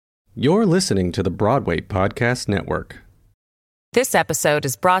You're listening to the Broadway Podcast Network. This episode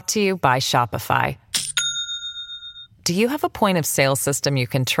is brought to you by Shopify. Do you have a point of sale system you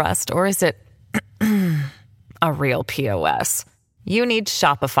can trust, or is it a real POS? You need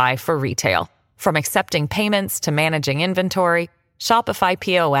Shopify for retail. From accepting payments to managing inventory, Shopify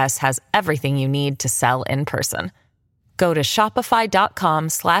POS has everything you need to sell in person. Go to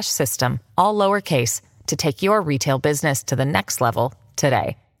shopify.com/system, all lowercase, to take your retail business to the next level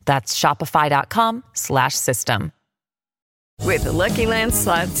today. That's shopify.com/system. With the Lucky Land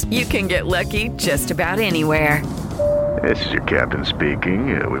Slots, you can get lucky just about anywhere. This is your captain speaking.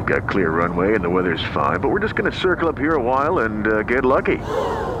 We've got clear runway and the weather's fine, but we're just going to circle up here a while and get lucky.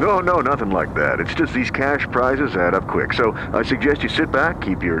 No, nothing like that. It's just these cash prizes add up quick. So I suggest you sit back,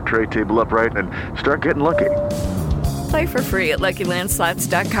 keep your tray table upright, and start getting lucky. Play for free at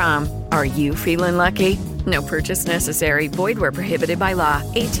LuckyLandSlots.com. Are you feeling lucky? No purchase necessary. Void where prohibited by law.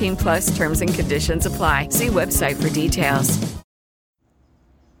 18 plus terms and conditions apply. See website for details.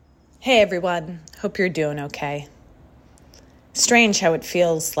 Hey everyone, hope you're doing okay. Strange how it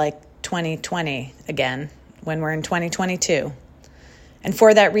feels like 2020 again when we're in 2022. And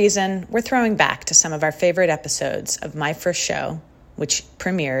for that reason, we're throwing back to some of our favorite episodes of My First Show, which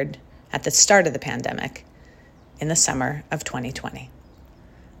premiered at the start of the pandemic in the summer of 2020.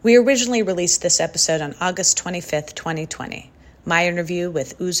 We originally released this episode on August 25th, 2020, my interview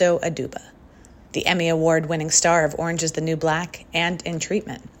with Uzo Aduba, the Emmy Award-winning star of Orange is the New Black and In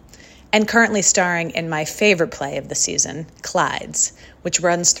Treatment, and currently starring in my favorite play of the season, Clydes, which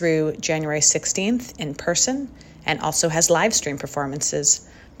runs through January 16th in person and also has live stream performances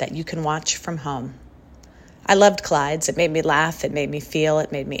that you can watch from home. I loved Clydes. It made me laugh, it made me feel,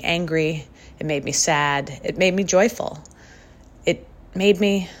 it made me angry, it made me sad, it made me joyful. It made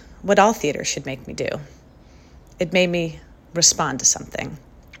me what all theater should make me do. It made me respond to something.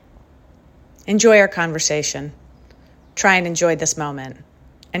 Enjoy our conversation. Try and enjoy this moment.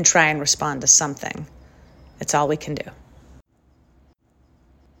 And try and respond to something. It's all we can do.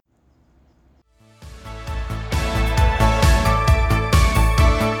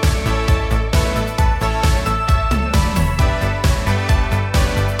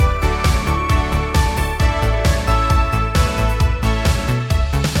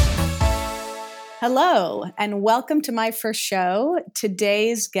 Hello, and welcome to My First Show.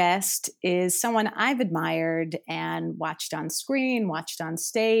 Today's guest is someone I've admired and watched on screen, watched on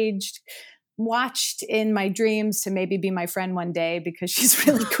stage, watched in my dreams to maybe be my friend one day because she's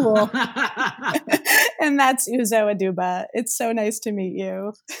really cool. And that's Uzo Aduba. It's so nice to meet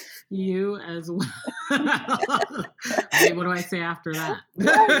you. You as well. I mean, what do I say after that?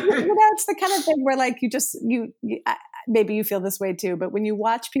 It's the kind of thing where like you maybe you feel this way too, but when you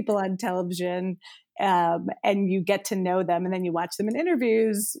watch people on television and you get to know them and then you watch them in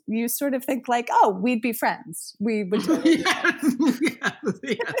interviews, you sort of think like, oh, we'd be friends. We would do it. Yes.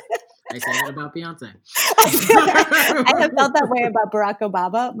 I say that about Beyonce. I have felt that way about Barack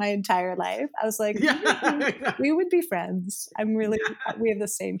Obama my entire life. I was like, we would be friends. We have the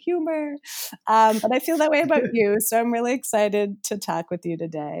same humor. But I feel that way about you. So I'm really excited to talk with you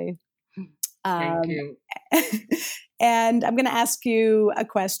today. Thank you. And I'm going to ask you a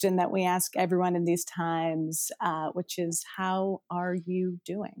question that we ask everyone in these times, which is, how are you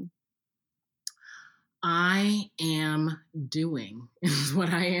doing? I am doing is what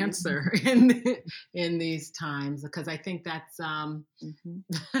I answer in these times, because I think that's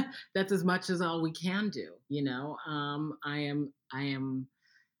that's as much as all we can do. You know, I am.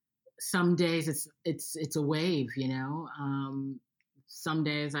 Some days it's a wave. You know, some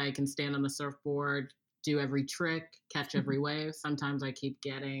days I can stand on the surfboard, do every trick, catch every wave. Sometimes I'll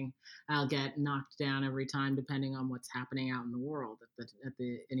get knocked down every time, depending on what's happening out in the world at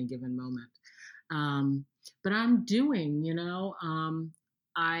the any given moment. But I'm doing, you know,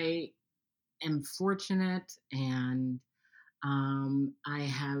 I am fortunate, and I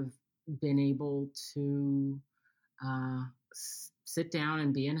have been able to sit down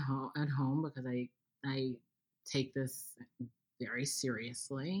and be at home because I take this very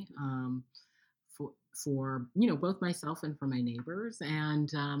seriously for you know, both myself and for my neighbors. And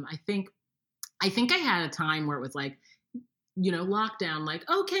I think I had a time where it was like, you know, lockdown, like,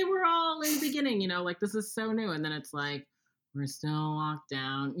 okay, we're all in the beginning, you know, like this is so new. And then it's like, we're still locked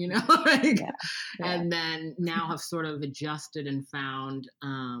down, you know, like, yeah. And then now have sort of adjusted and found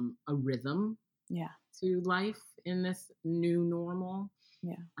a rhythm to life in this new normal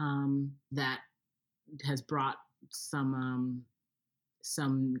that has brought some,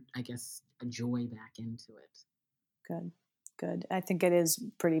 I guess, a joy back into it. Good. I think it is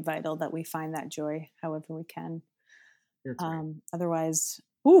pretty vital that we find that joy however we can. Right. Otherwise,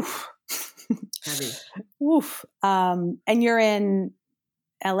 Oof. Heavy. Oof. And you're in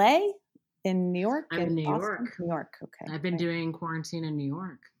LA, in New York, I'm in New Boston? York. New York. Okay. I've been doing quarantine in New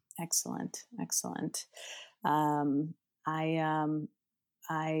York. Excellent.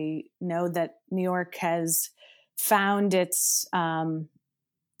 I know that New York has found its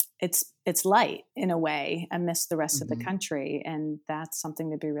light in a way amidst the rest of the country, and that's something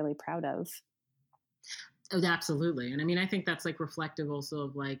to be really proud of. Oh, absolutely. And I mean, I think that's like reflective also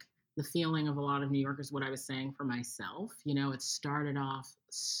of like the feeling of a lot of New Yorkers, what I was saying for myself. You know, it started off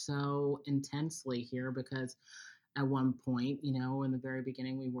so intensely here because at one point, you know, in the very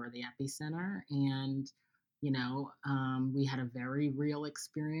beginning, we were the epicenter, and we had a very real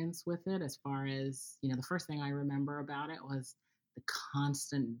experience with it. As far as, you know, the first thing I remember about it was the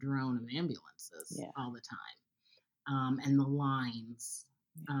constant drone of ambulances all the time, and the lines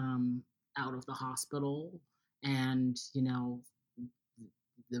out of the hospital, and, you know,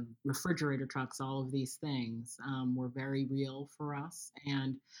 the refrigerator trucks, all of these things were very real for us.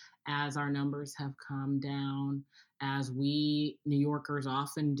 And as our numbers have come down, as we New Yorkers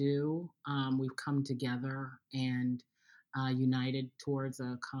often do, we've come together and united towards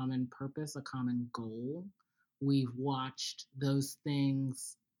a common purpose, a common goal. We've watched those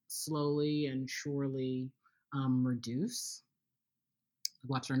things slowly and surely reduce.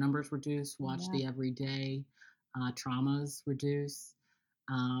 Watch our numbers reduce, watch the everyday traumas reduce.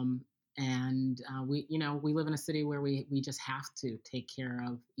 We live in a city where we just have to take care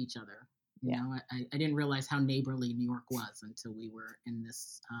of each other. You know, I didn't realize how neighborly New York was until we were in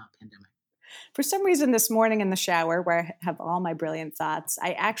this pandemic. For some reason this morning in the shower, where I have all my brilliant thoughts,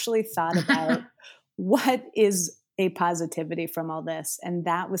 I actually thought about what is a positivity from all this. And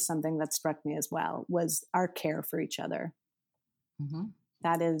that was something that struck me as well, was our care for each other. Mm-hmm.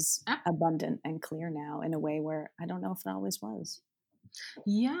 That is abundant and clear now in a way where I don't know if it always was.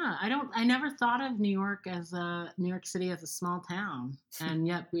 Yeah, I never thought of New York City as a small town. And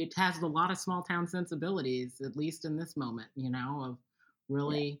yet it has a lot of small town sensibilities, at least in this moment, you know, of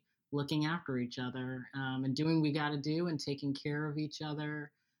really looking after each other, and doing what we got to do and taking care of each other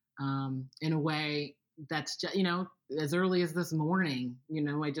in a way that's just, you know, as early as this morning, you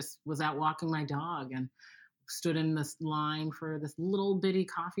know, I just was out walking my dog and stood in this line for this little bitty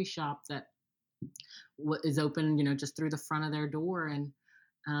coffee shop that is open, you know, just through the front of their door. And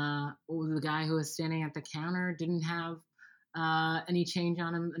the guy who was standing at the counter didn't have any change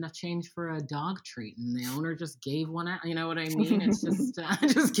on him, enough change for a dog treat. And the owner just gave one out. You know what I mean? It's just, I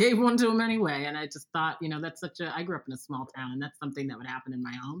just gave one to him anyway. And I just thought, you know, I grew up in a small town, and that's something that would happen in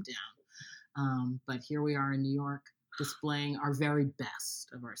my hometown. But here we are in New York, displaying our very best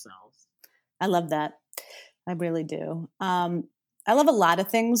of ourselves. I love that. I really do. I love a lot of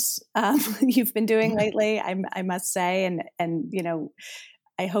things you've been doing lately, I must say. And, you know,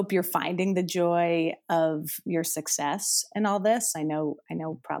 I hope you're finding the joy of your success in all this. I know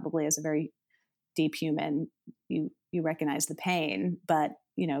probably as a very deep human, you recognize the pain, but,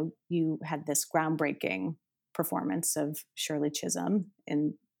 you know, you had this groundbreaking performance of Shirley Chisholm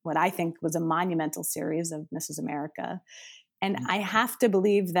in what I think was a monumental series of Mrs. America. And I have to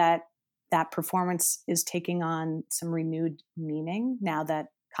believe that performance is taking on some renewed meaning now that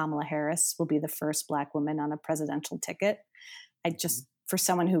Kamala Harris will be the first Black woman on a presidential ticket. For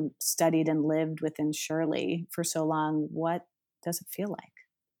someone who studied and lived within Shirley for so long, what does it feel like?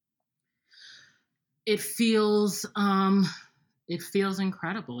 It feels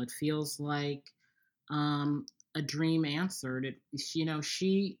incredible. It feels like a dream answered.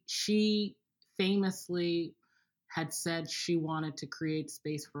 She famously had said she wanted to create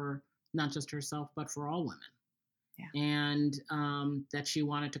space for not just herself, but for all women. Yeah. And that she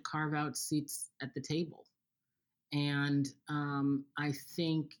wanted to carve out seats at the table. And I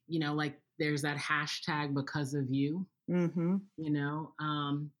think, you know, like there's that hashtag because of you, you know,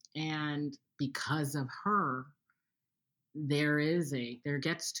 and because of her, there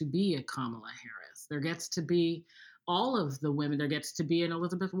gets to be a Kamala Harris. There gets to be all of the women. There gets to be an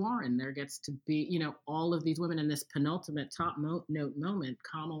Elizabeth Warren. There gets to be, you know, all of these women in this penultimate top note moment.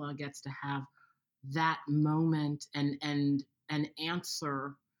 Kamala gets to have that moment and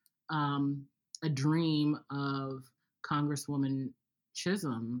answer a dream of Congresswoman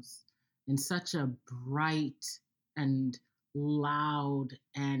Chisholm's in such a bright and loud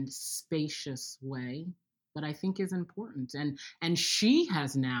and spacious way that I think is important. And she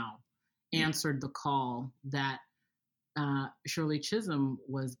has now answered the call that Shirley Chisholm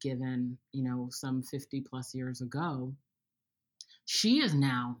was given, you know, some 50 plus years ago. She is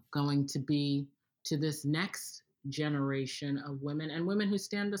now going to be to this next generation of women and women who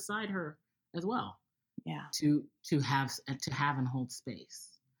stand beside her as well. Yeah. To have and hold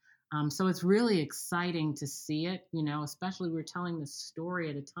space. So it's really exciting to see it, especially we're telling this story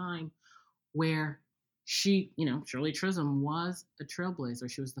at a time where she, Shirley Chisholm was a trailblazer.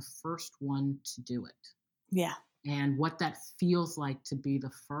 She was the first one to do it. Yeah. And what that feels like to be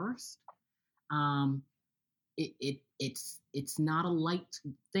the first, it's not a light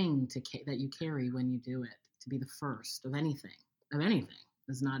thing that you carry when you do it. To be the first of anything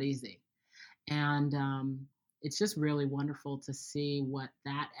is not easy. And it's just really wonderful to see what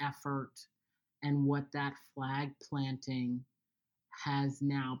that effort and what that flag planting has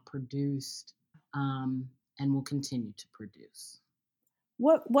now produced, and will continue to produce.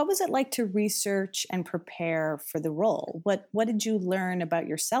 What was it like to research and prepare for the role? What did you learn about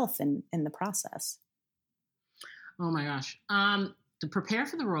yourself in the process? Oh my gosh. To prepare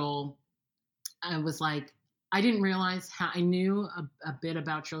for the role, I was like, I didn't realize how I knew a bit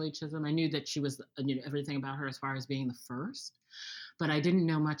about Shirley Chisholm. I knew that she was, everything about her as far as being the first, but I didn't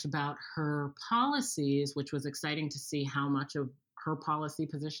know much about her policies, which was exciting to see how much of her policy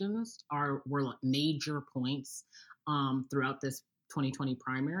positions were like major points throughout this 2020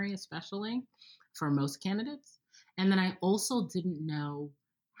 primary, especially for most candidates. And then I also didn't know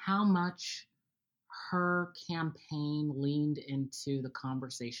how much her campaign leaned into the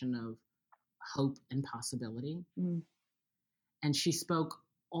conversation of hope and possibility. Mm. And she spoke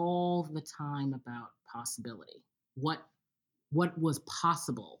all the time about possibility. What was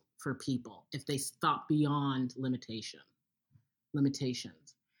possible for people if they thought beyond limitations.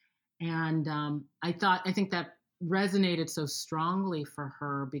 And I think that resonated so strongly for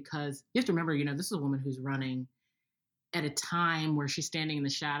her, because you have to remember, this is a woman who's running at a time where she's standing in the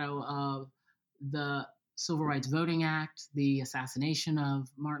shadow of the Civil Rights Voting Act, the assassination of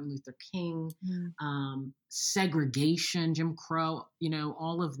Martin Luther King, segregation, Jim Crow,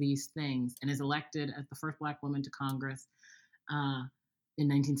 all of these things, and is elected as the first Black woman to Congress in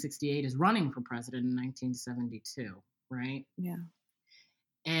 1968, is running for president in 1972, right? Yeah.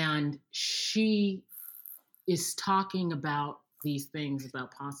 And she is talking about these things,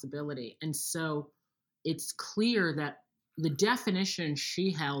 about possibility. And so it's clear that the definition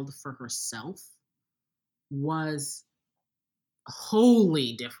she held for herself was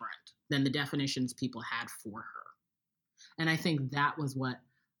wholly different than the definitions people had for her. And I think that was what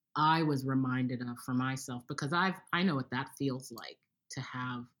I was reminded of for myself, because I know what that feels like, to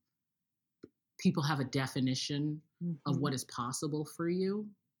have people have a definition of what is possible for you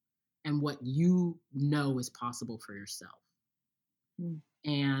and what you know is possible for yourself.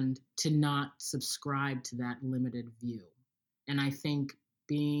 And to not subscribe to that limited view. And I think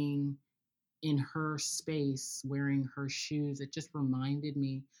being in her space, wearing her shoes, it just reminded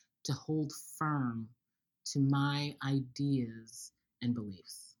me to hold firm to my ideas and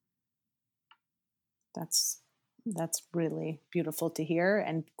beliefs. That's really beautiful to hear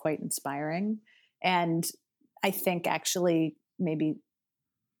and quite inspiring. And I think actually maybe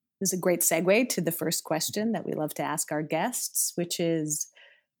this is a great segue to the first question that we love to ask our guests, which is,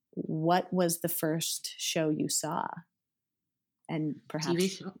 what was the first show you saw? And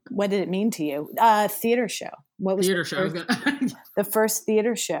perhaps, what did it mean to you? Theater show. What was the first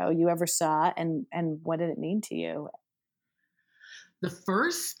theater show you ever saw, and what did it mean to you? The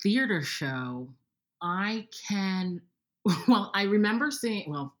first theater show I remember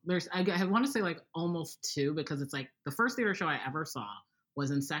seeing, I want to say like almost two, because it's like the first theater show I ever saw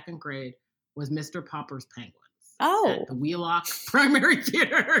was in second grade, was Mr. Popper's Penguins. Oh, at the Wheelock Primary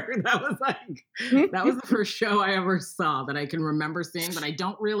Theater. That was the first show I ever saw that I can remember seeing, but I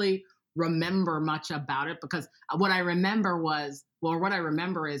don't really remember much about it, because what I remember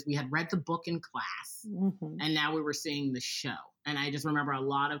is we had read the book in class, and now we were seeing the show, and I just remember a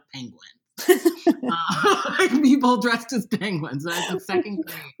lot of penguins. People dressed as penguins. I was in second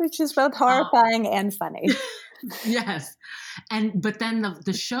grade, which is both horrifying and funny. Yes, but then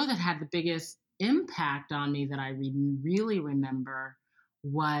the show that had the biggest impact on me that I really remember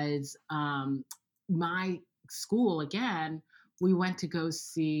was my school. Again, we went to go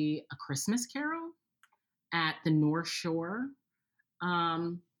see A Christmas Carol at the North Shore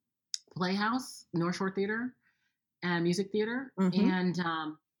Playhouse, North Shore Theater and Music Theater, and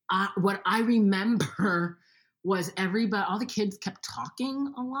what I remember was all the kids kept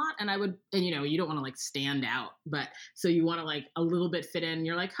talking a lot, and you don't want to like stand out, but so you want to like a little bit fit in.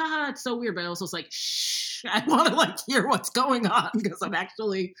 You're like, haha, it's so weird, but also it's like, shh, I want to like hear what's going on, because I'm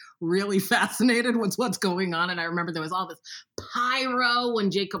actually really fascinated with what's going on. And I remember there was all this pyro when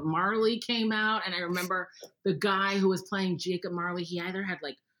Jacob Marley came out, and I remember the guy who was playing Jacob Marley, he either had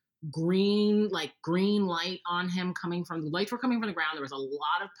like green light on him, the lights were coming from the ground. There was a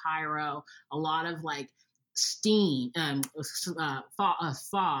lot of pyro, a lot of like steam,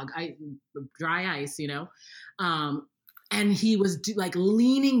 fog, dry ice, and he was like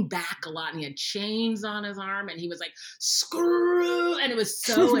leaning back a lot, and he had chains on his arm, and he was like, screw, and it was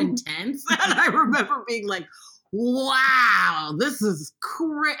so intense. And I remember being like, wow, this is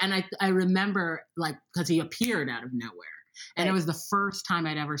crazy. And I remember, like, because he appeared out of nowhere. And It was the first time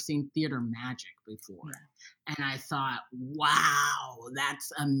I'd ever seen theater magic before. Yeah. And I thought, wow,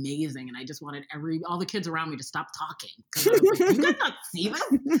 that's amazing. And I just wanted all the kids around me to stop talking. Because I was like, you guys not see this?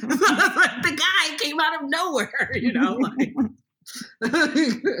 The guy came out of nowhere,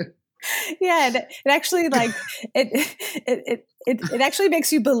 Yeah, it actually it actually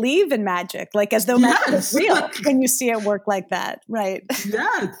makes you believe in magic, like as though magic is real when you see it work like that, right?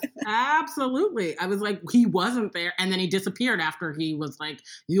 Yes, absolutely. I was like, he wasn't there, and then he disappeared after he was like,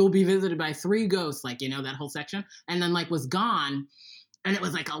 "You'll be visited by 3 ghosts," like that whole section, and then like was gone, and it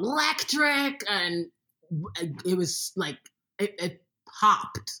was like electric, and it was like it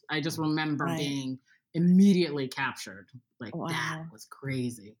popped. I just remember being immediately captured. Like that was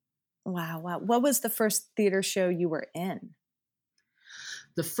crazy. Wow. What was the first theater show you were in?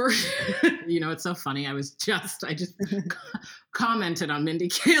 The first, it's so funny. I just commented on Mindy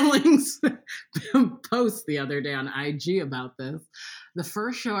Kaling's post the other day on IG about this. The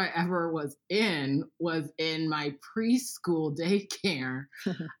first show I ever was in my preschool daycare,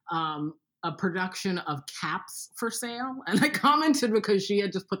 a production of Caps for Sale. And I commented because she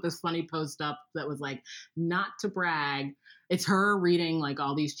had just put this funny post up that was like, not to brag. It's her reading like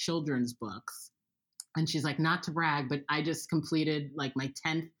all these children's books. And she's like, not to brag, but I just completed like my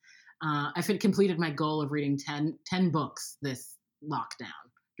 10th. I completed my goal of reading 10 books this lockdown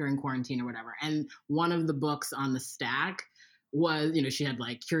during quarantine or whatever. And one of the books on the stack was, she had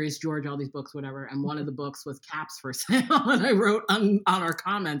like Curious George, all these books, whatever. And one of the books was Caps for Sale. And I wrote on our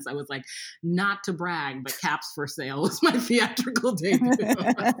comments, I was like, not to brag, but Caps for Sale was my theatrical debut.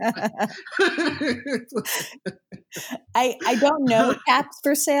 I don't know Caps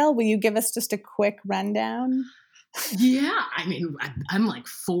for Sale. Will you give us just a quick rundown? Yeah, I mean, I'm like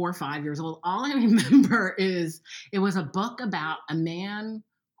 4 or 5 years old. All I remember is it was a book about a man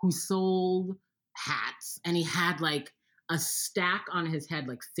who sold hats, and he had like a stack on his head,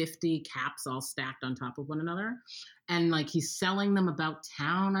 like 50 caps all stacked on top of one another. And like he's selling them about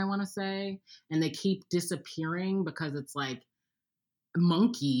town, I want to say. And they keep disappearing because it's like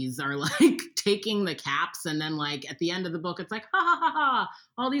monkeys are like taking the caps. And then like at the end of the book, it's like, ha ha ha ha,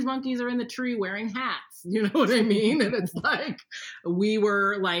 all these monkeys are in the tree wearing hats. You know what I mean? And it's like, we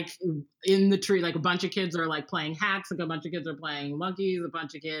were like in the tree, like a bunch of kids are like playing hats, like a bunch of kids are playing monkeys, a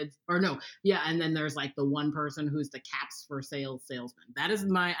bunch of kids, or no. Yeah. And then there's like the one person who's the Caps for Sale salesman. That is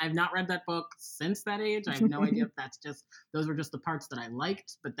I've not read that book since that age. I have no idea if those were just the parts that I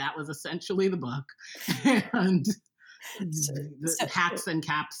liked, but that was essentially the book. And hats and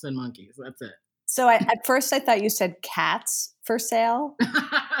caps and monkeys. That's it. So at first I thought you said Cats for Sale.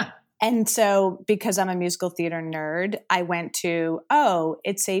 And so because I'm a musical theater nerd, I went to,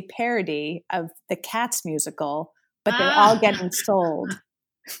 it's a parody of the Cats musical, but they're all getting sold.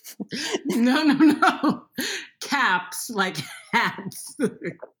 No. Caps, like hats.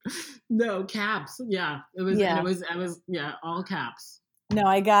 No, caps. Yeah. It was, yeah. And it was, all caps. No,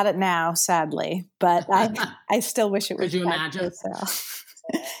 I got it now, sadly, but I still wish it was. Could you imagine?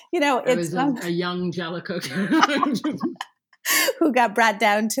 It was a young Jellicoe who got brought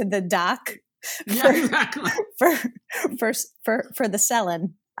down to the dock. Exactly. For the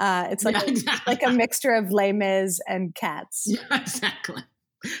selling. It's like like a mixture of Les Mis and Cats. Yeah,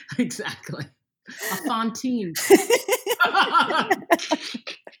 exactly. A Fontaine. I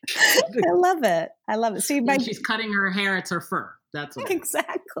love it. See, she's cutting her hair. It's her fur. That's what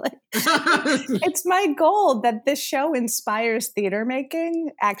exactly. It's my goal that this show inspires theater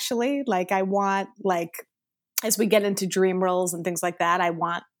making. Actually, like I want, like as we get into dream roles and things like that, I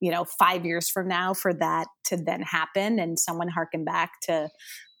want 5 years from now for that to then happen, and someone harken back to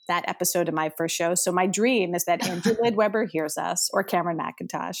that episode of my first show. So my dream is that Andrew Lloyd Webber hears us, or Cameron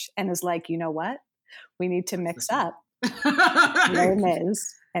McIntosh, and is like, you know what? We need to mix up Les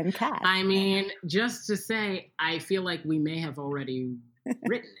Mis and Cats. I mean, just to say, I feel like we may have already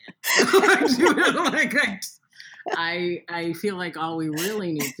written it. I feel like all we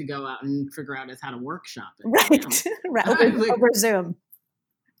really need to go out and figure out is how to workshop it. Right. Over Zoom.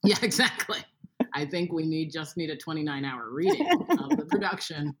 Yeah, exactly. I think we just need a 29-hour reading of the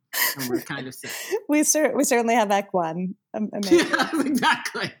production, and we're kind of set. We certainly have Act 1. Amazing. Yeah,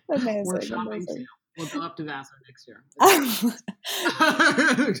 exactly. Amazing. We're shopping too. We'll go up to Vassar next year.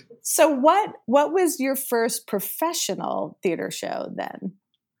 So what was your first professional theater show then?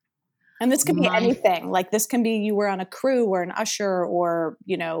 And this could be anything. Like this can be you were on a crew or an usher or,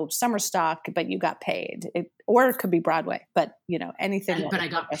 summer stock, but you got paid. Or it could be Broadway, but, anything. But I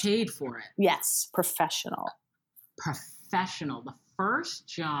got paid for it. Yes. Professional. The first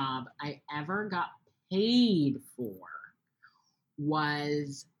job I ever got paid for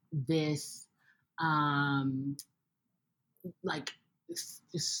was this this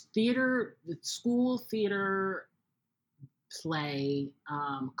school theater play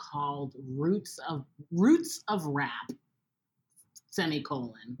called Roots of Rap,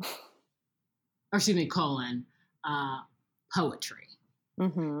 poetry.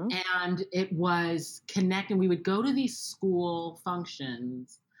 Mm-hmm. And it was connecting. We would go to these school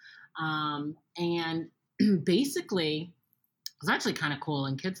functions, and basically, it was actually kind of cool,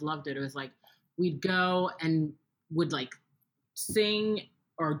 and kids loved it. It was like we'd go and would like sing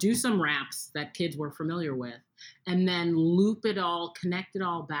or do some raps that kids were familiar with, and then connect it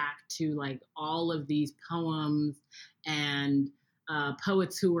all back to like all of these poems and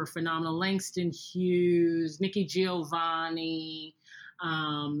poets who were phenomenal. Langston Hughes, Nikki Giovanni.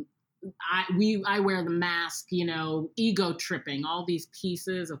 I Wear the Mask, ego tripping, all these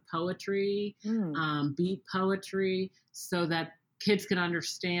pieces of poetry, beat poetry, so that kids could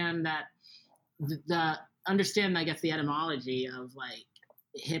understand that I guess the etymology of like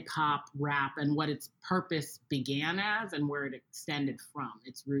hip hop, rap, and what its purpose began as and where it extended from,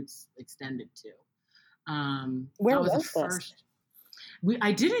 its roots extended to. Where was this? First.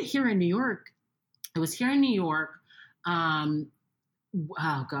 I did it here in New York. It was here in New York.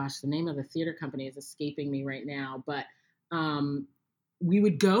 Oh gosh, the name of the theater company is escaping me right now, but we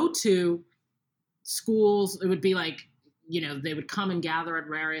would go to schools. It would be like, they would come and gather at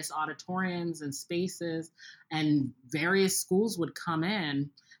various auditoriums and spaces, and various schools would come in,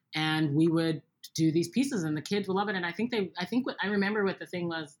 and we would do these pieces, and the kids would love it. And I think what I remember what the thing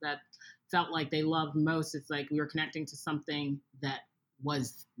was that felt like they loved most. It's like we were connecting to something that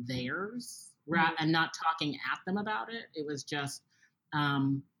was theirs, right? And not talking at them about it. It was just,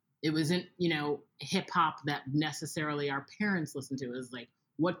 it wasn't, hip hop that necessarily our parents listened to. It was like,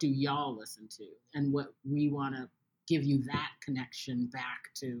 what do y'all listen to? And what we want to give you that connection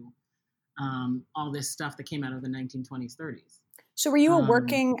back to all this stuff that came out of the 1920s, 30s. So were you a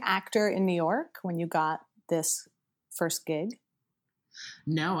working actor in New York when you got this first gig?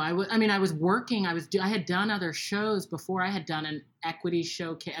 No, I was working. I had done other shows before. I had done an equity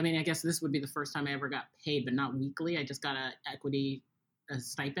showcase. I guess this would be the first time I ever got paid, but not weekly. I just got a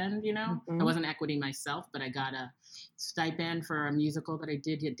stipend, Mm-hmm. I wasn't equity myself, but I got a stipend for a musical that I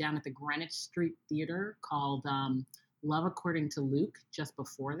did down at the Greenwich Street Theater called Love According to Luke, just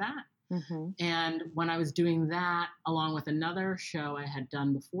before that. Mm-hmm. And when I was doing that, along with another show I had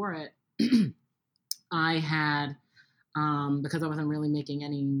done before it, I had, because I wasn't really making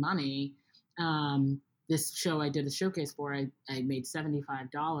any money, this show I did a showcase for, I made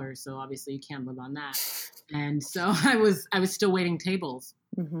 $75. So obviously you can't live on that. And so I was still waiting tables.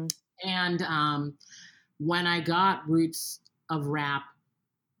 Mm-hmm. And when I got Roots of Rap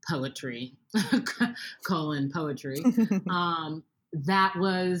poetry, poetry, that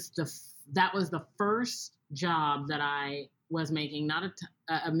was the first job that I was making, not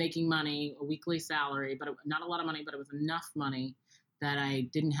making money, a weekly salary, but not a lot of money, but it was enough money that I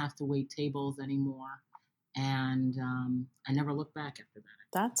didn't have to wait tables anymore. And I never looked back after that.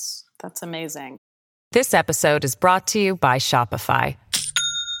 That's amazing. This episode is brought to you by Shopify.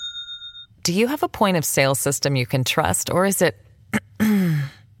 Do you have a point of sale system you can trust, or is it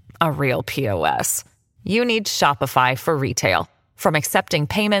a real POS? You need Shopify for retail. From accepting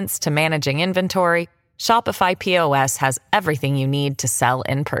payments to managing inventory, Shopify POS has everything you need to sell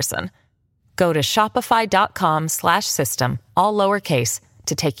in person. Go to shopify.com/system, all lowercase,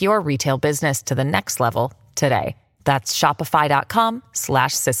 to take your retail business to the next level today. That's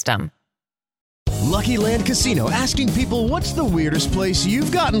shopify.com/system. Lucky Land Casino, asking people, what's the weirdest place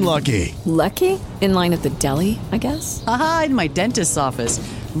you've gotten lucky? Lucky? In line at the deli, I guess? Aha, in my dentist's office.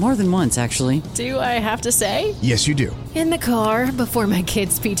 More than once, actually. Do I have to say? Yes, you do. In the car before my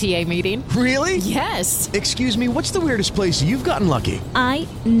kids' PTA meeting. Really? Yes. Excuse me, what's the weirdest place you've gotten lucky? I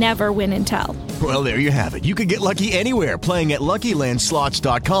never win and tell. Well, there you have it. You can get lucky anywhere, playing at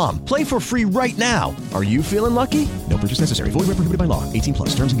LuckyLandSlots.com. Play for free right now. Are you feeling lucky? No purchase necessary. Void where prohibited by law.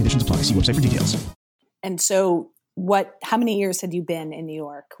 18+. Terms and conditions apply. See website for details. And so how many years had you been in New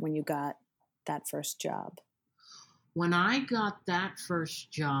York when you got that first job? When I got that first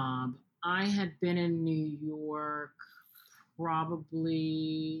job, I had been in New York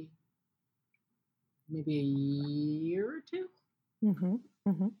probably maybe a year or two. Mm-hmm.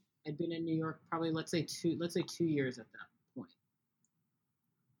 Mm-hmm. I'd been in New York probably, let's say 2 years at that point.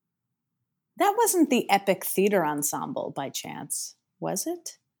 That wasn't the Epic Theater Ensemble by chance, was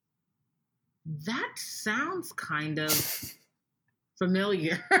it? That sounds kind of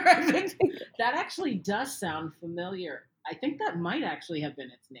familiar. That actually does sound familiar. I think that might actually have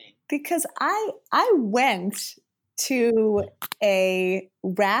been its name. Because I went to a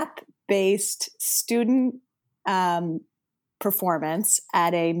rap-based student performance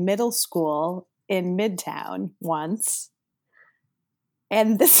at a middle school in Midtown once.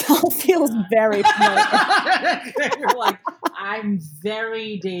 And this all feels very familiar. You're like, I'm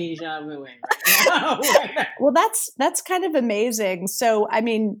very deja vuing right now. Well, that's kind of amazing. So, I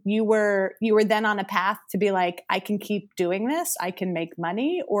mean, you were then on a path to be like, I can keep doing this, I can make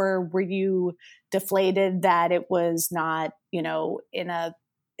money, or were you deflated that it was not, in a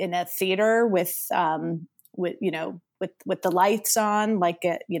theater with the lights on, like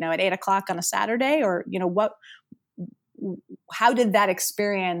at 8:00 on a Saturday, or what? How did that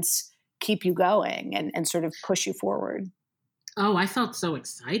experience keep you going and sort of push you forward? Oh, I felt so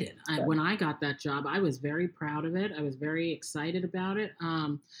excited. When I got that job, I was very proud of it. I was very excited about it.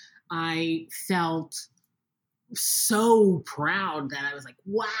 I felt so proud that I was like,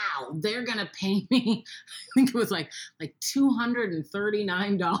 wow, they're going to pay me. I think it was like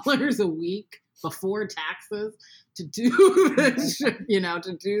 $239 a week before taxes to do this,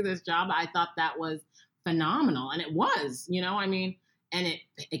 to do this job. I thought that was phenomenal. And it was, and it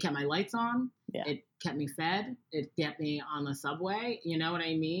kept my lights on. Yeah. It kept me fed. It kept me on the subway. You know what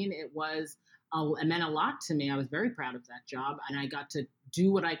I mean? It meant a lot to me. I was very proud of that job. And I got to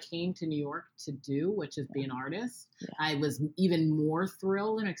do what I came to New York to do, which is be an artist. Yeah. I was even more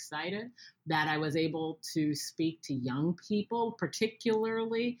thrilled and excited that I was able to speak to young people.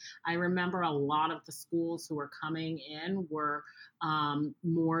 Particularly, I remember a lot of the schools who were coming in were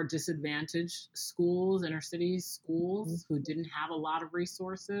more disadvantaged schools, inner city schools, who didn't have a lot of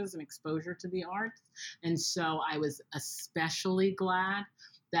resources and exposure to the arts. And so I was especially glad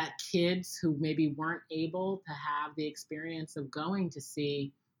that kids who maybe weren't able to have the experience of going to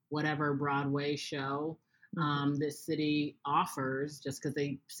see whatever Broadway show this city offers, just because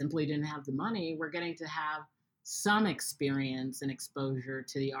they simply didn't have the money, were getting to have some experience and exposure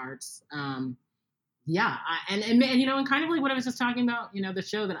to the arts. And kind of like what I was just talking about, the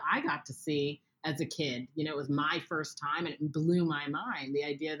show that I got to see as a kid, it was my first time, and it blew my mind. The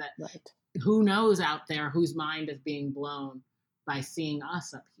idea that who knows out there whose mind is being blown by seeing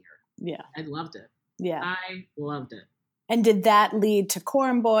us up here. Yeah. I loved it. Yeah. I loved it. And did that lead to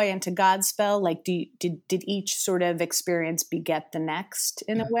Corn Boy and to Godspell? Like, did each sort of experience beget the next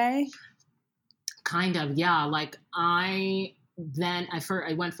in a way? Kind of, yeah. Like I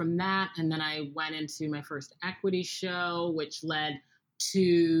went from that, and then I went into my first equity show, which led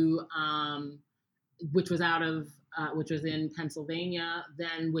to, which was in Pennsylvania,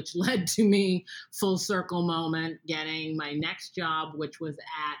 then which led to me full circle moment getting my next job, which was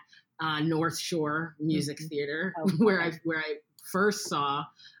at North Shore Music Theater, where I first saw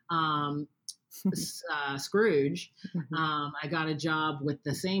Scrooge. I got a job with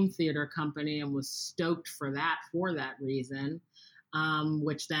the same theater company and was stoked for that reason,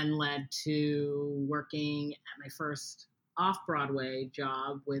 which then led to working at my first off-Broadway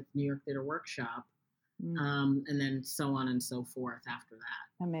job with New York Theater Workshop. And then so on and so forth after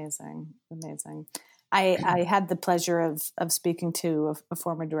that. Amazing. I had the pleasure of speaking to a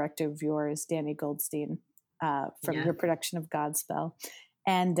former director of yours, Danny Goldstein, from your production of Godspell.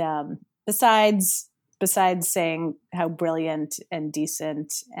 And besides saying how brilliant and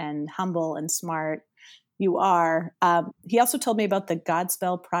decent and humble and smart you are, he also told me about the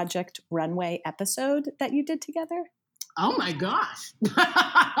Godspell Project Runway episode that you did together. Oh my gosh.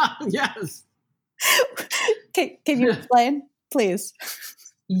 Yes. Can you explain, please?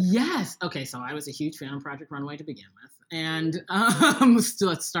 Yes. Okay. So I was a huge fan of Project Runway to begin with. And so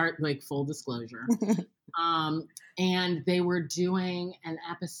let's start like full disclosure. And they were doing an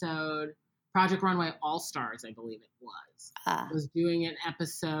episode, Project Runway All-Stars, I believe it was. Was doing an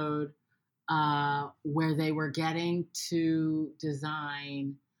episode where they were getting to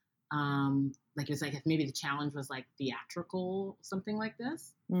design, like it was like maybe the challenge was like theatrical, something like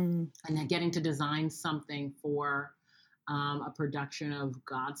this. And then getting to design something for a production of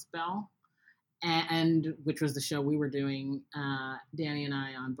Godspell, and which was the show we were doing, Danny and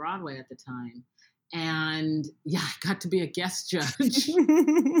I, on Broadway at the time. And yeah, I got to be a guest judge.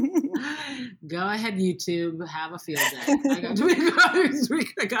 Go ahead, YouTube, have a field day. I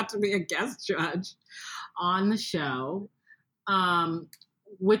got to be a guest judge on the show,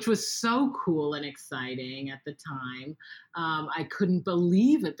 which was so cool and exciting at the time. I couldn't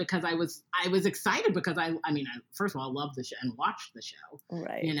believe it because I was excited because I mean, first of all, I loved the show and watched the show,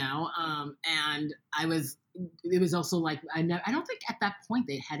 right? You know, and it was also like, I don't think at that point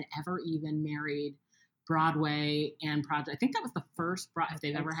they had ever even married Broadway and Project. I think that was the first, if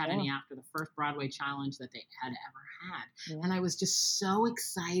they've ever had any after, the first Broadway challenge that they had ever had. Yeah. And I was just so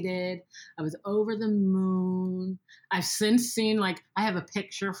excited. I was over the moon. I've since seen, like, I have a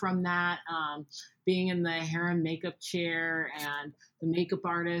picture from that, being in the hair and makeup chair and the makeup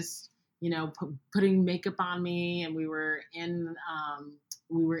artist, you know, putting makeup on me. And we were in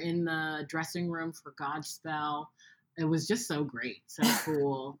the dressing room for Godspell. It was just so great. So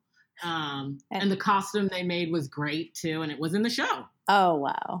cool. And the costume they made was great too, and it was in the show. Oh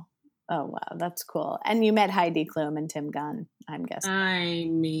wow, that's cool. And you met Heidi Klum and Tim Gunn, I'm guessing. I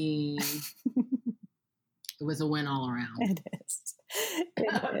mean, it was a win all around.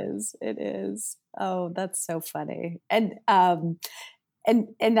 It is. Oh, that's so funny. And at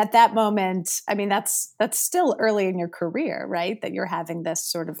that moment, I mean, that's still early in your career, right? That you're having this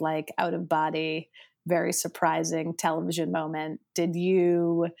sort of like out of body, very surprising television moment. Did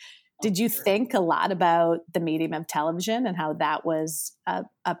you think a lot about the medium of television and how that was a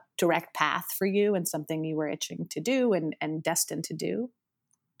direct path for you and something you were itching to do and destined to do?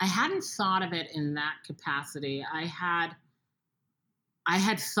 I hadn't thought of it in that capacity. I had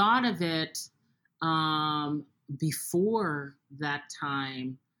thought of it before that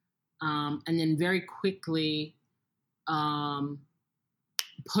time, and then very quickly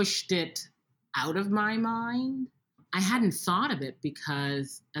pushed it out of my mind. I hadn't thought of it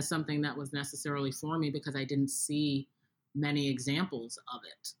as something that was necessarily for me because I didn't see many examples of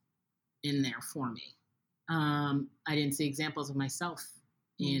it in there for me. I didn't see examples of myself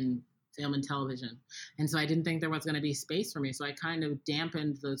in film and television. And so I didn't think there was going to be space for me. So I kind of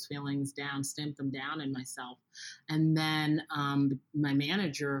dampened those feelings down, stamped them down in myself. And then my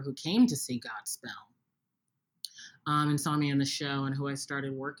manager, who came to see Godspell and saw me in the show and who I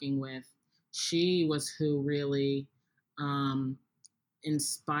started working with, she was who really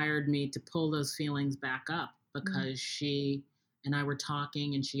inspired me to pull those feelings back up because she and I were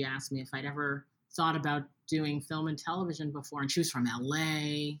talking and she asked me if I'd ever thought about doing film and television before. And she was from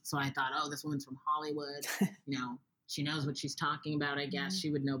LA. So I thought, oh, this woman's from Hollywood. You know, she knows what she's talking about, I guess. She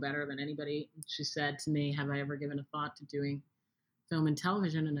would know better than anybody. She said to me, have I ever given a thought to doing film and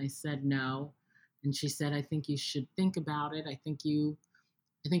television? And I said, no. And she said, I think you should think about it. I think you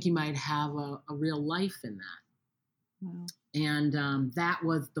might have a real life in that. Wow. And that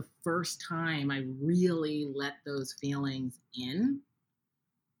was the first time I really let those feelings in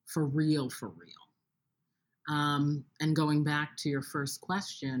for real. And going back to your first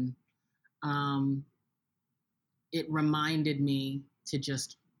question, it reminded me to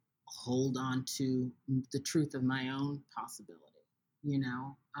just hold on to the truth of my own possibility, you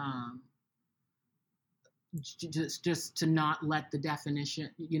know, just to not let the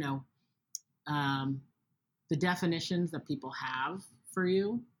definition, you know, the definitions that people have for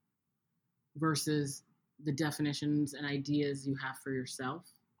you versus the definitions and ideas you have for yourself,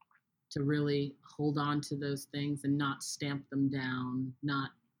 to really hold on to those things and not stamp them down,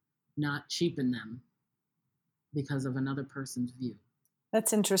 not cheapen them because of another person's view.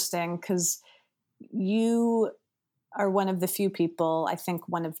 That's interesting because you are one of the few people, I think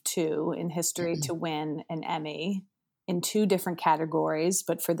one of two in history to win an Emmy in two different categories,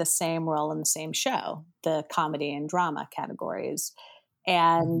 but for the same role in the same show, the comedy and drama categories.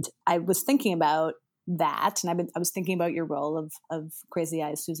 And I was thinking about that, and I was thinking about your role of Crazy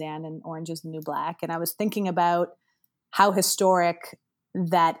Eyes Suzanne in Orange is the New Black, and I was thinking about how historic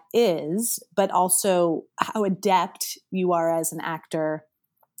that is, but also how adept you are as an actor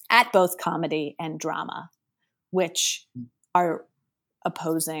at both comedy and drama, which are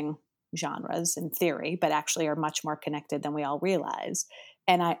opposing genres in theory, but actually are much more connected than we all realize.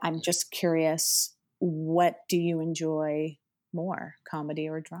 And I'm just curious, what do you enjoy more, comedy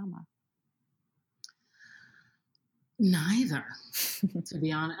or drama? Neither, to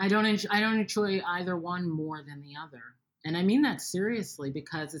be honest. I don't enjoy either one more than the other. And I mean that seriously,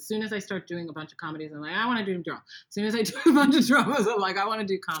 because as soon as I start doing a bunch of comedies, I'm like, I want to do drama. As soon as I do a bunch of dramas, I'm like, I want to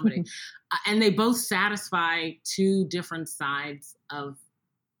do comedy. And they both satisfy two different sides of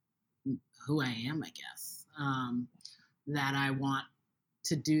who I am, I guess, that I want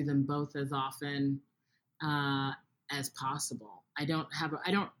to do them both as often as possible. And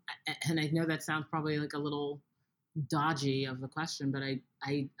I know that sounds probably like a little dodgy of the question, but I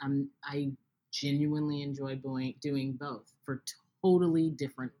genuinely enjoy doing both for totally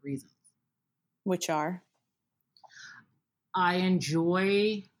different reasons. Which are? I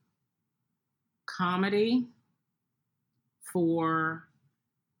enjoy comedy for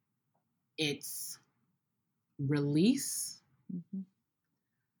its release,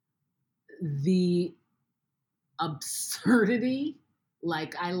 the absurdity.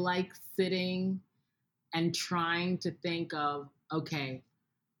 Like, I like sitting and trying to think of, okay,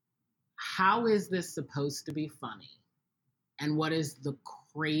 how is this supposed to be funny? And what is the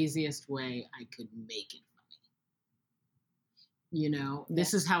craziest way I could make it funny? You know,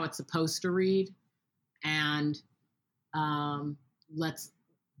 this is how it's supposed to read. And let's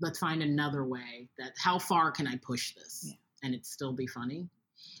find another way that, how far can I push this and it still be funny?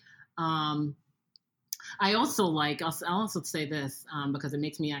 I also like, I'll also say this, because it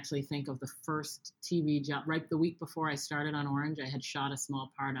makes me actually think of the first TV job. Right the week before I started on Orange, I had shot a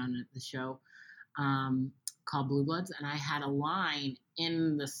small part on the show called Blue Bloods, and I had a line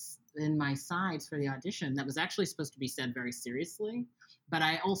in my sides for the audition that was actually supposed to be said very seriously, but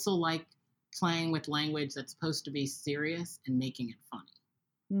I also like playing with language that's supposed to be serious and making it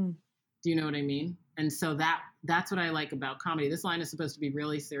funny. Do you know what I mean? And so that's what I like about comedy. This line is supposed to be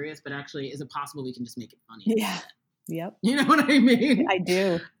really serious, but actually, is it possible we can just make it funny? Yeah. Yep. You know what I mean? I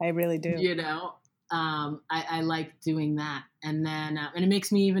do. I really do. You know, I like doing that. And then, and it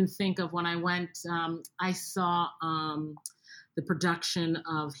makes me even think of when I went, I saw the production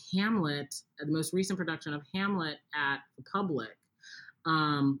of Hamlet, the most recent production of Hamlet at the Public,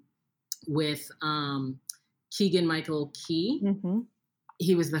 with Keegan-Michael Key.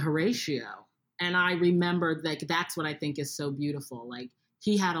 He was the Horatio. And I remembered, like, that's what I think is so beautiful. Like,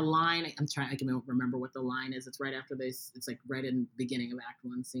 he had a line, I can remember what the line is. It's right after this, it's like right in the beginning of Act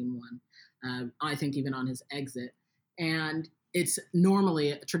 1, Scene 1. I think even on his exit. And it's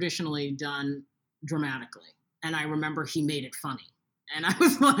traditionally done dramatically. And I remember he made it funny. And I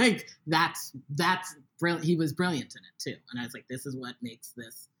was like, that's brilliant. He was brilliant in it too. And I was like, this is what makes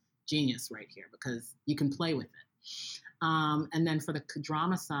this genius right here, because you can play with it. And then for the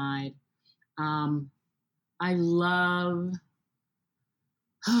drama side, I love,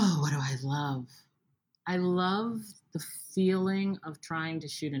 what do I love? I love the feeling of trying to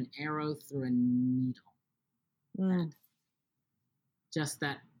shoot an arrow through a needle. Just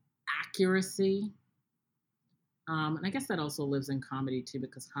that accuracy. And I guess that also lives in comedy too,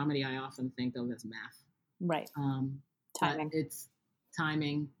 because comedy I often think of as math. Right. Timing. It's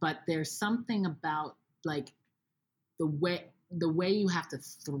timing, but there's something about, like, the way you have to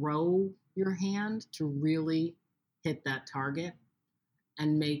throw your hand to really hit that target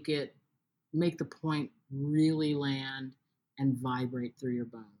and make the point really land and vibrate through your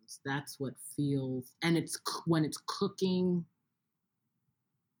bones. That's what feels, and it's when it's cooking,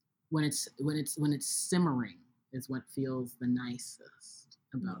 when it's simmering is what feels the nicest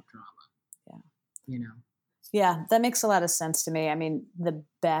about drama. Yeah. You know? Yeah, that makes a lot of sense to me. I mean, the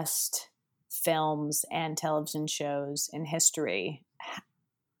best films and television shows in history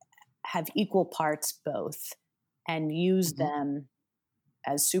have equal parts both, and use them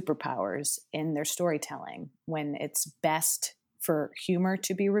as superpowers in their storytelling. When it's best for humor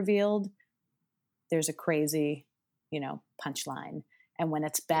to be revealed, there's a crazy, punchline. And when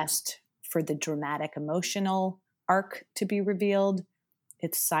it's best for the dramatic emotional arc to be revealed,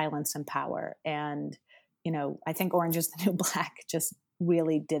 it's silence and power. And, I think Orange is the New Black just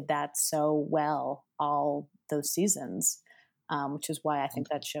really did that so well all those seasons, which is why I think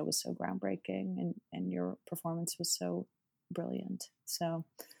that show was so groundbreaking, and your performance was so brilliant. So,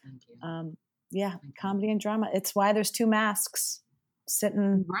 Thank you. Comedy and drama. It's why there's two masks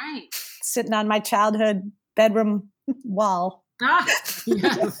sitting on my childhood bedroom wall.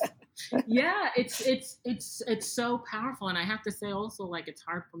 Yes. Yeah, it's so powerful. And I have to say also, like, it's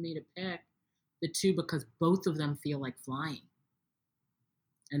hard for me to pick the two because both of them feel like flying.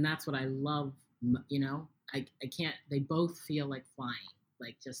 And that's what I love, I can't, they both feel like flying,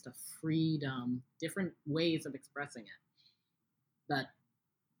 like just a freedom, different ways of expressing it. But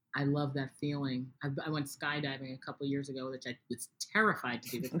I love that feeling. I went skydiving a couple of years ago, which I was terrified to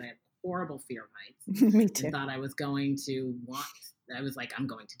do because I had horrible fear of heights. Me too. I thought I was going to I was like, I'm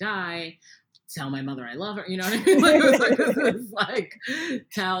going to die. Tell my mother I love her. You know what I mean? It was like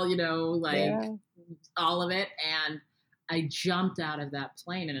tell, all of it. And I jumped out of that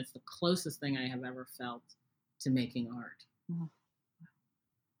plane, and it's the closest thing I have ever felt to making art. Wow.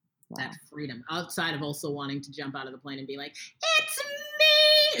 That freedom, outside of also wanting to jump out of the plane and be like, it's me!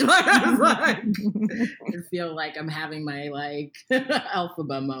 I feel like I'm having my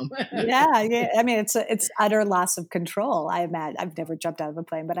Elphaba moment. Yeah. I mean, it's utter loss of control. I imagine, I've never jumped out of a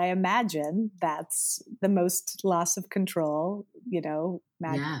plane, but I imagine that's the most loss of control,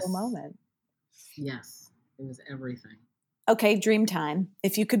 magical moment. Yes, it was everything. Okay, dream time.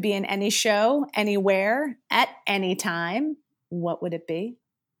 If you could be in any show, anywhere, at any time, what would it be?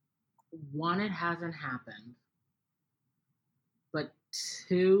 One, it hasn't happened. But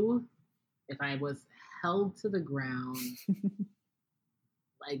two, if I was held to the ground,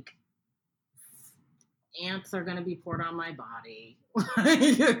 like ants are going to be poured on my body,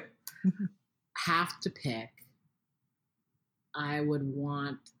 have to pick, I would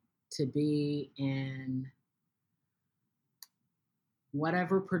want to be in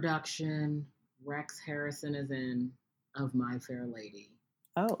whatever production Rex Harrison is in of My Fair Lady.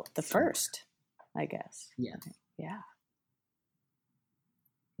 Oh, the first, I guess. Yes. Yeah.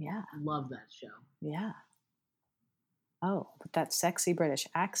 Yeah. Love that show. Yeah. Oh, with that sexy British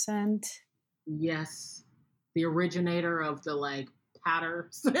accent. Yes. The originator of the like patter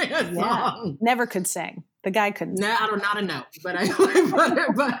song. Yeah. Never could sing. The guy couldn't. No, I don't, not a note,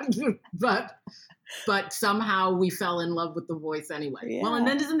 but somehow we fell in love with the voice anyway. Yeah. Well, and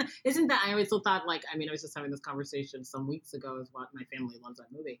then isn't that, I always thought like, I mean, I was just having this conversation some weeks ago is what my family loves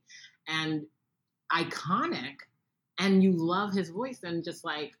that movie, and iconic, and you love his voice, and just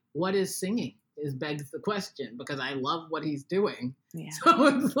like, what is singing is begs the question, because I love what he's doing. Yeah. So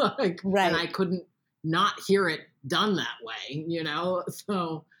it's like, right. And I couldn't not hear it done that way, you know?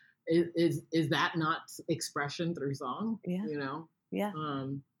 So is that not expression through song? Yeah. You know? Yeah.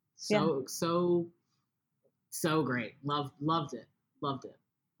 So great. Loved it.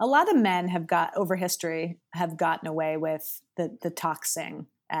 A lot of men have gotten away with the talk sing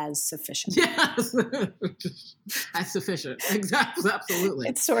as sufficient. Yes. As sufficient. Exactly. Absolutely.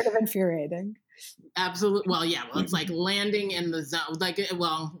 It's sort of infuriating. Absolutely. Well, yeah. Well, it's like landing in the zone. Like,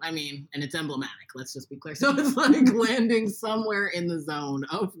 well, I mean, and it's emblematic. Let's just be clear. So it's like landing somewhere in the zone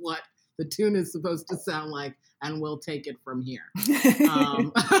of what the tune is supposed to sound like, and we'll take it from here.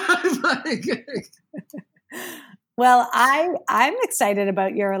 Well, I'm excited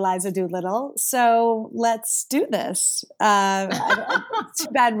about your Eliza Doolittle, so let's do this. It's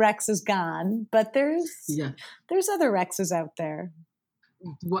too bad Rex is gone, but there's other Rexes out there.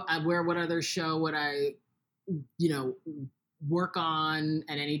 What other show would I, work on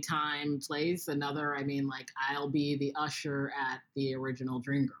at any time, place? Another, I mean, like, I'll be the usher at the original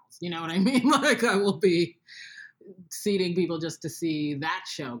Dreamgirls. You know what I mean? Like, I will be seating people just to see that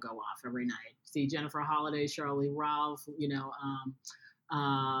show go off every night. See Jennifer Holliday, Charlie Ralph, Oba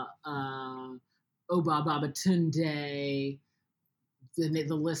Babatunde.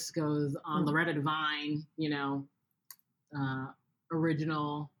 The list goes on. Loretta Devine,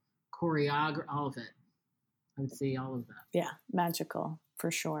 original choreography, all of it. I would see all of that. Yeah, magical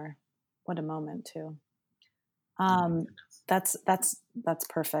for sure. What a moment too. That's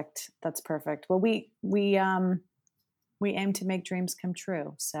perfect. That's perfect. Well, we aim to make dreams come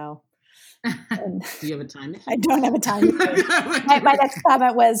true. So. Do you have a time? I don't have a time. My next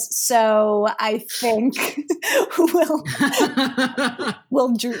comment was, so I think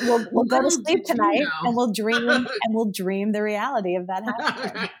we'll go to sleep tonight, and we'll dream the reality of that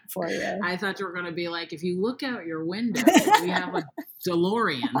happening for you. I thought you were going to be like, if you look out your window, we have a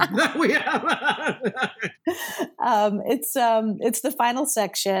DeLorean. It's the final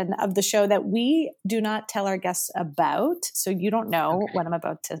section of the show that we do not tell our guests about, so you don't know what I'm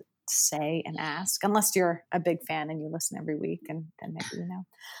about to say and ask, unless you're a big fan and you listen every week, and then maybe you know.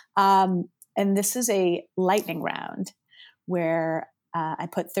 And this is a lightning round where I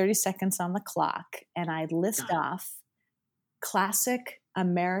put 30 seconds on the clock and I list off classic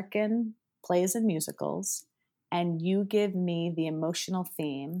American plays and musicals, and you give me the emotional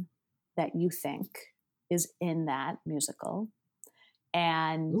theme that you think is in that musical,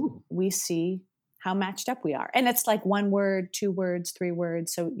 and we see how matched up we are. And it's like 1 word, 2 words, 3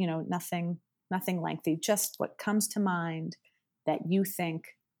 words. So, nothing lengthy, just what comes to mind that you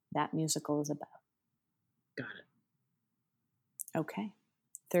think that musical is about. Got it. Okay.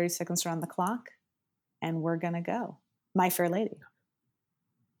 30 seconds are on the clock, and we're going to go. My Fair Lady.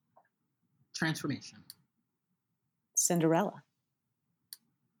 Transformation. Cinderella.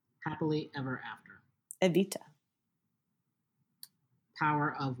 Happily Ever After. Evita.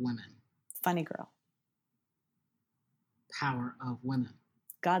 Power of Women. Funny Girl. Power of Women.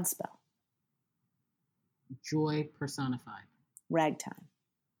 Godspell. Joy Personified. Ragtime.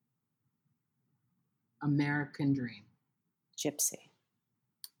 American Dream. Gypsy.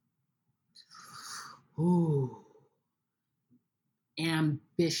 Ooh.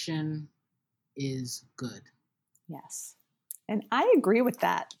 Ambition is good. Yes. And I agree with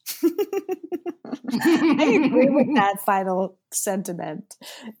that. I agree with that final sentiment.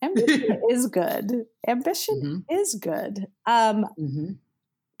 Ambition is good. Ambition is good.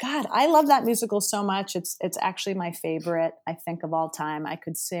 God, I love that musical so much. It's actually my favorite, I think, of all time. I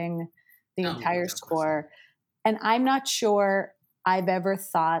could sing the entire score. And I'm not sure I've ever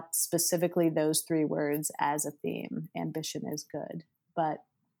thought specifically those 3 words as a theme. Ambition is good. But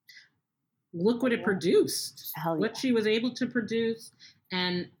look what it produced. Hell yeah. What she was able to produce.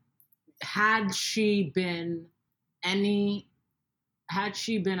 And had she been a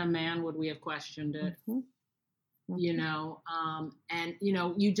man, would we have questioned it? Mm-hmm. You know, and, you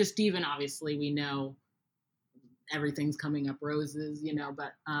know, you just even, obviously we know everything's coming up roses, you know,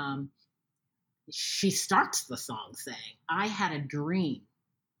 but she starts the song saying, I had a dream.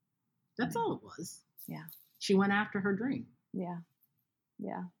 That's all it was. Yeah. She went after her dream. Yeah.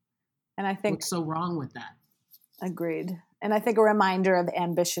 Yeah. And I think. What's so wrong with that? Agreed. And I think a reminder of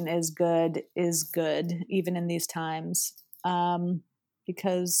ambition is good, even in these times,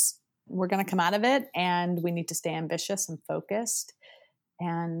 because we're going to come out of it and we need to stay ambitious and focused.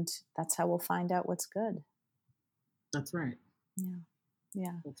 And that's how we'll find out what's good. That's right. Yeah.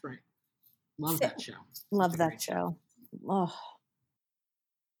 Yeah. That's right. Love that show. Love that show. Oh.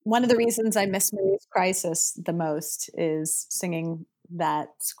 One of the reasons I miss Marie's Crisis the most is singing that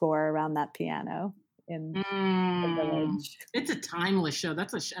score around that piano in the village. It's a timeless show.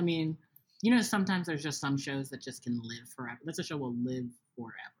 I mean, you know, sometimes there's just some shows that just can live forever. That's a show will live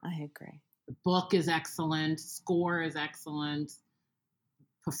forever. I agree. The book is excellent. Score is excellent.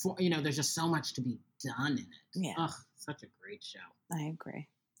 You know, there's just so much to be done in it. Yeah. Ugh, such a great show. I agree.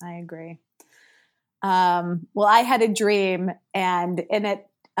 Well, I had a dream, and in it,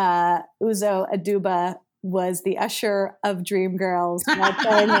 Uzo Aduba was the usher of Dreamgirls while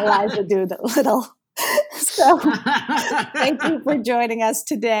playing Eliza Doolittle. So thank you for joining us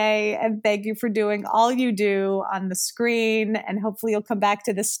today, and thank you for doing all you do on the screen, and hopefully you'll come back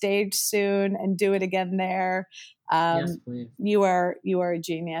to the stage soon and do it again there. Yes, please. You are a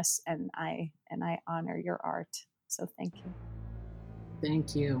genius, and I honor your art. So thank you.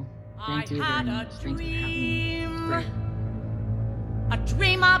 Thank you. Thank you very much. Thanks for having me. Great. A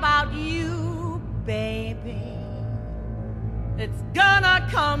dream about you, baby. It's gonna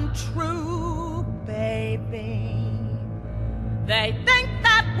come true, baby. They think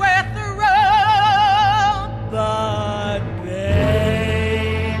that we're through, but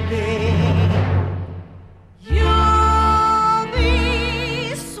baby, you'll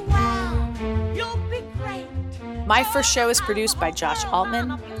be swell, you'll be great. My First Show is produced by Josh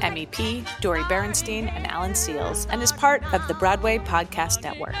Altman, MEP, Dori Berenstein, and Alan Seals, and is part of the Broadway Podcast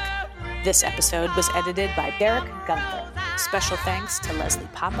Network. This episode was edited by Derek Gunther. Special thanks to Leslie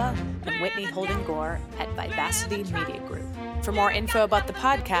Papa and Whitney Holden Gore at Vivacity Media Group. For more info about the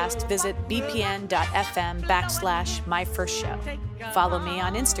podcast, visit bpn.fm/myfirstshow. Follow me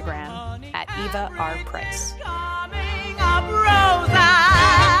on Instagram at Eva R. Price.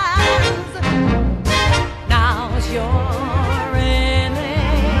 Now's your inning.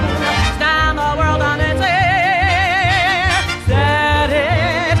 Stand the world on its ear. Set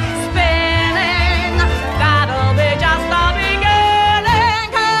it spinning. That'll be just the beginning.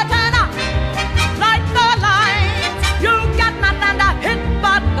 Curtain up, light the lights. You got nothing to hit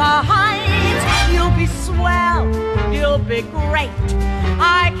but the heights. You'll be swell, you'll be great.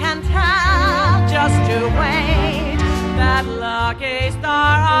 I can tell, just to wait. That lucky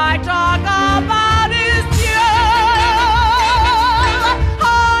star I talk about is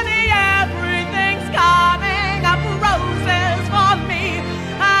honey, everything's coming up roses for me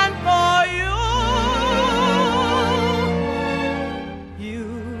and for you.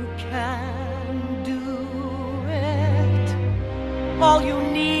 You can do it. All you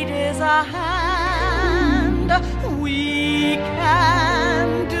need is a hand. We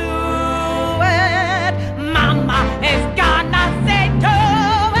can do it. Mama is gonna say to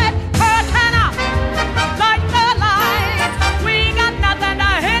it. Curtain up, light the lights. We got nothing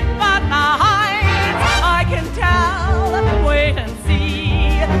to hit but the heights. I can tell, wait and see.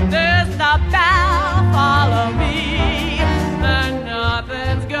 There's the bell, follow me. And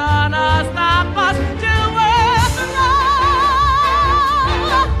nothing's gonna stop us till we're through.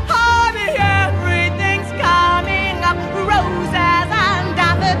 Honey, everything's coming up roses and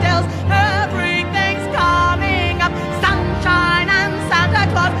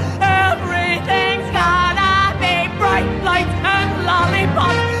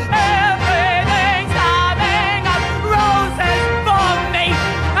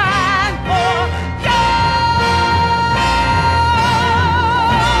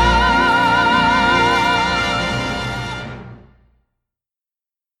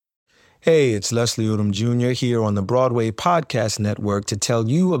Hey, it's Leslie Odom Jr. here on the Broadway Podcast Network to tell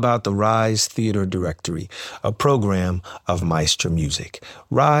you about the Rise Theater Directory, a program of Maestro Music.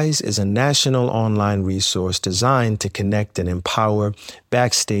 Rise is a national online resource designed to connect and empower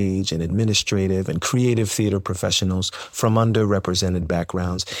backstage and administrative and creative theater professionals from underrepresented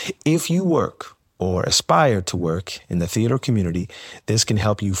backgrounds. If you work or aspire to work in the theater community, this can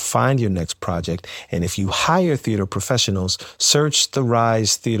help you find your next project. And if you hire theater professionals, search the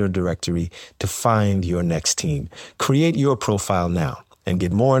Rise Theater Directory to find your next team. Create your profile now and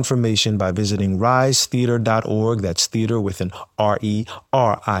get more information by visiting risetheater.org. That's theater with an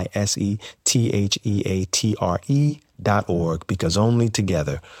RERISETHEATRE.org, because only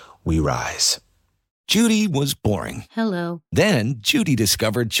together we rise. Judy was boring. Hello. Then Judy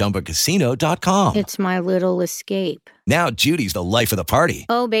discovered ChumbaCasino.com. It's my little escape. Now Judy's the life of the party.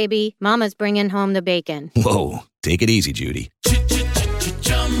 Oh, baby, mama's bringing home the bacon. Whoa, take it easy, Judy.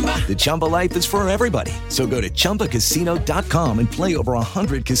 The Chumba life is for everybody. So go to ChumbaCasino.com and play over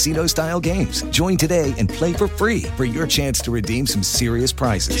 100 casino-style games. Join today and play for free for your chance to redeem some serious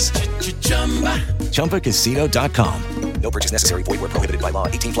prizes. ChumbaCasino.com. No purchase necessary. Void where prohibited by law.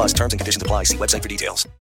 18+ terms and conditions apply. See website for details.